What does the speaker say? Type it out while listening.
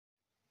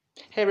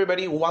Hey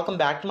everybody, welcome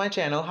back to my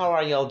channel. How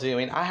are y'all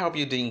doing? I hope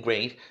you're doing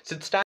great. So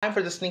it's time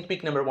for the sneak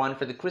peek number 1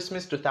 for the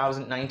Christmas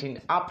 2019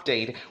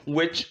 update,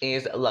 which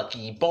is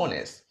Lucky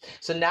Bonus.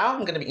 So now I'm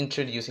going to be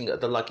introducing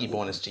the Lucky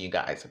Bonus to you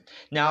guys.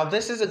 Now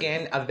this is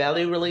again a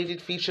Valley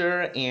related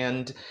feature,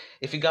 and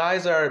if you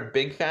guys are a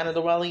big fan of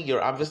the Valley,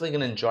 you're obviously going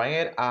to enjoy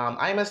it.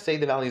 I must say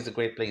the Valley is a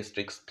great place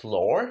to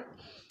explore,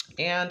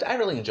 and I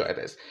really enjoy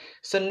this.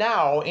 So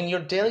now in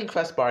your daily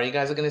quest bar, you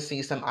guys are going to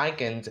see some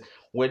icons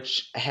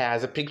which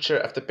has a picture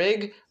of the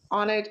pig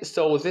on it.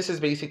 So this is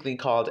basically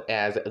called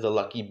as the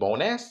Lucky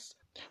Bonus,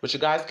 which you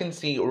guys can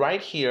see right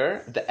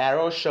here. The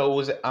arrow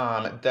shows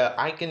the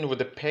icon with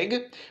the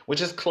pig, which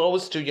is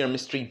close to your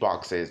mystery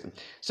boxes.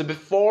 So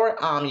before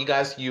you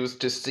guys used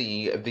to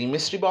see the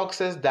mystery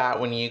boxes that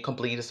when you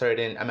complete a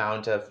certain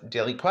amount of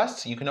daily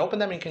quests, you can open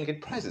them and you can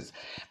get prizes.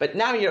 But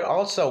now you're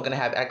also going to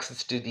have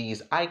access to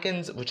these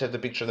icons, which have the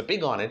picture of the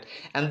pig on it.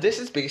 And this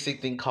is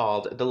basically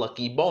called the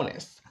Lucky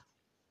Bonus.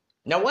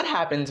 Now what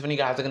happens when you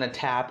guys are going to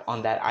tap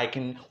on that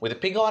icon with a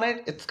pig on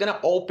it? It's going to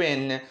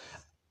open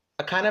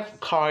a kind of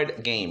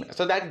card game.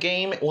 So that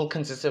game will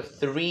consist of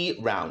 3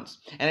 rounds.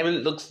 And it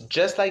looks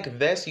just like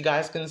this. You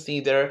guys can see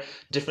there are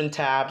different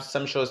tabs.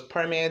 Some shows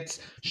permits,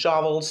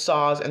 shovels,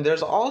 saws, and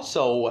there's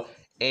also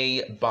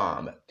a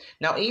bomb.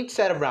 Now each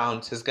set of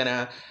rounds is going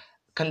to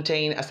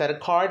contain a set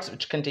of cards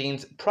which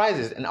contains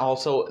prizes and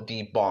also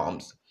the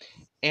bombs.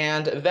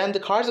 And then the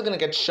cards are going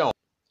to get shown.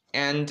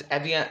 And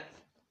at the end,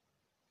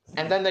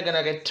 and then they're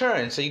gonna get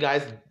turned, so you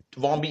guys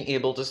won't be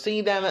able to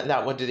see them.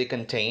 That what do they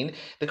contain.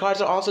 The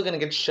cards are also gonna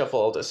get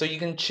shuffled, so you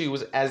can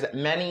choose as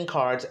many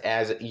cards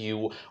as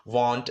you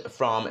want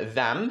from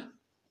them.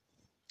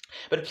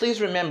 But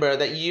please remember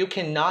that you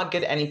cannot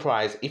get any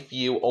prize if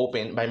you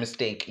open by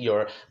mistake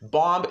your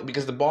bomb,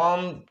 because the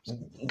bomb is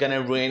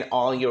gonna ruin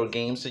all your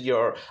games, so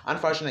you're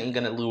unfortunately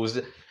gonna lose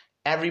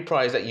every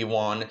prize that you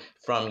won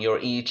from your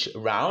each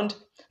round.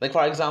 Like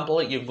for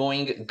example, you're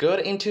going good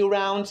in 2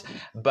 rounds,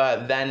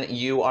 but then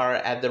you are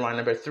at the round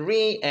number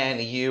 3 and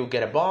you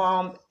get a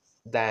bomb,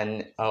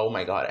 then oh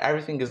my god,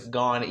 everything is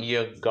gone,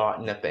 you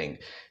got nothing.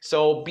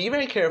 So be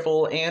very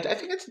careful, and I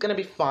think it's gonna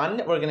be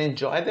fun. We're gonna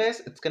enjoy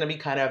this. It's gonna be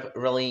kind of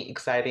really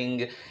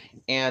exciting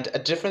and a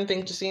different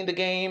thing to see in the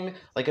game,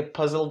 like a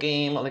puzzle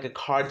game, like a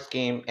cards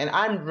game, and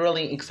I'm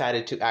really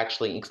excited to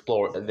actually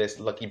explore this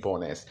Lucky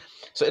Bonus.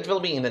 So it will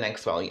be in the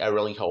next Valley, I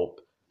really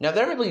hope. Now,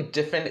 there will be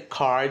different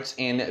cards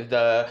in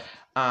the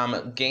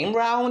game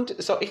round.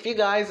 So if you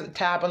guys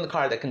tap on the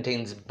card that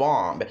contains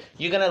bomb,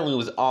 you're going to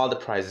lose all the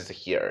prizes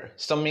here.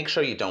 So make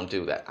sure you don't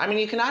do that. I mean,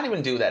 you cannot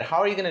even do that. How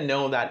are you going to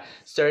know that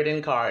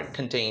certain card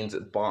contains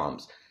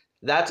bombs?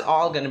 That's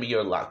all going to be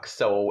your luck.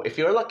 So if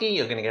you're lucky,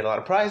 you're going to get a lot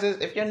of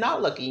prizes. If you're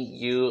not lucky,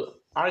 you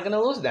are going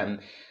to lose them.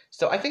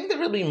 So I think there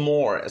will be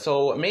more.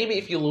 So maybe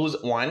if you lose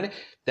one,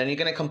 then you're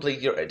going to complete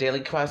your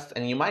daily quest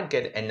and you might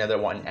get another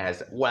one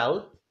as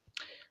well.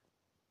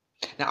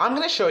 Now I'm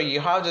going to show you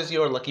how does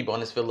your Lucky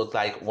Bonus will look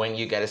like when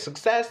you get a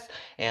success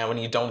and when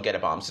you don't get a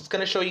bomb. So it's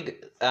going to show you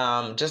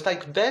just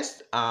like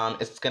this.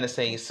 It's going to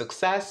say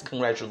success,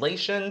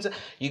 congratulations,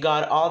 you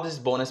got all these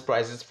bonus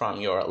prizes from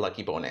your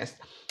Lucky Bonus.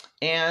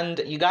 And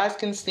you guys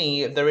can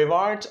see the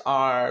rewards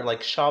are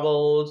like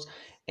shovels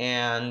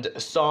and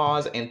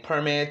saws and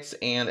permits,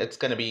 and it's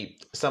going to be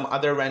some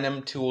other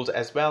random tools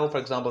as well. For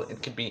example,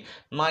 it could be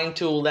mine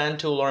tool, land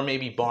tool, or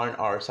maybe barn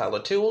or silo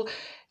tool.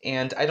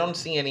 And I don't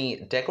see any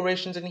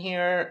decorations in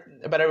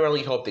here, but I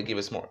really hope they give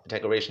us more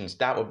decorations.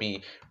 That would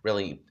be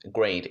really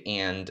great.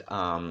 And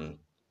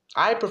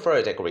I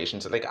prefer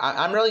decorations. Like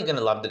I'm really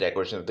gonna love the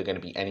decorations if there are gonna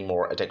be any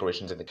more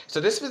decorations in the.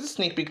 So this was the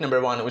sneak peek number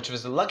 1, which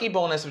was the Lucky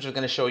Bonus, which was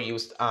gonna show you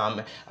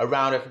a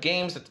round of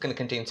games that's gonna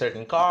contain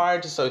certain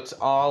cards. So it's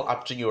all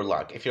up to your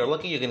luck. If you're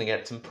lucky, you're gonna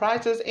get some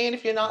prizes, and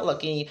if you're not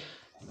lucky,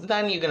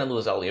 then you're gonna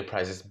lose all your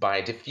prizes by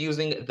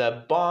defusing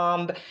the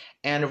bomb.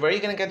 And where are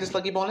you gonna get this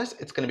Lucky Bonus?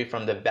 It's gonna be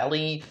from the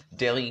Valley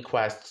Daily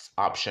Quests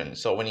option.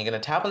 So when you're gonna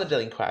tap on the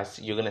Daily Quests,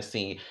 you're gonna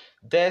see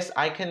this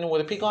icon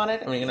with a pig on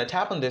it, and when you're gonna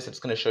tap on this, it's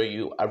gonna show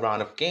you a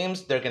round of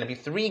games. There are gonna be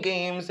 3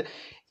 games,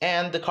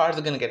 and the cards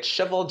are gonna get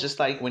shuffled just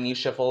like when you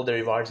shuffle the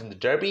rewards in the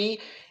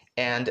Derby.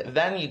 And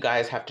then you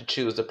guys have to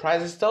choose the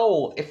prizes.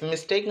 So if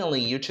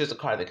mistakenly you choose a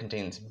card that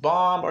contains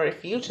bomb, or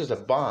if you choose a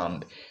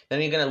bomb,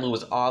 then you're going to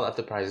lose all of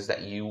the prizes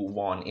that you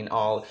won in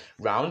all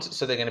rounds.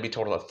 So they're going to be a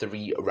total of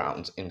 3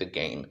 rounds in the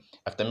game,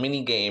 of the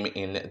mini game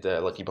in the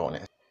Lucky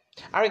Bonus.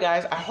 Alright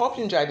guys, I hope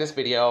you enjoyed this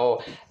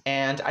video,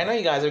 and I know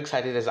you guys are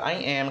excited as I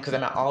am, because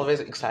I'm always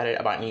excited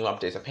about new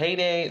updates of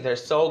Payday. They're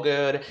so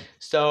good.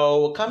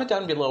 So comment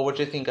down below what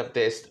you think of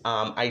this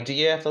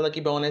idea of the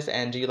Lucky Bonus,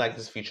 and do you like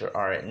this feature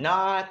or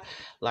not?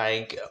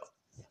 Like,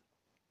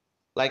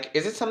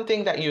 is it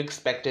something that you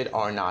expected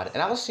or not?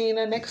 And I will see you in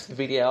the next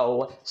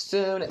video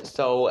soon.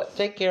 So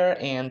take care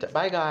and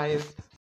bye guys.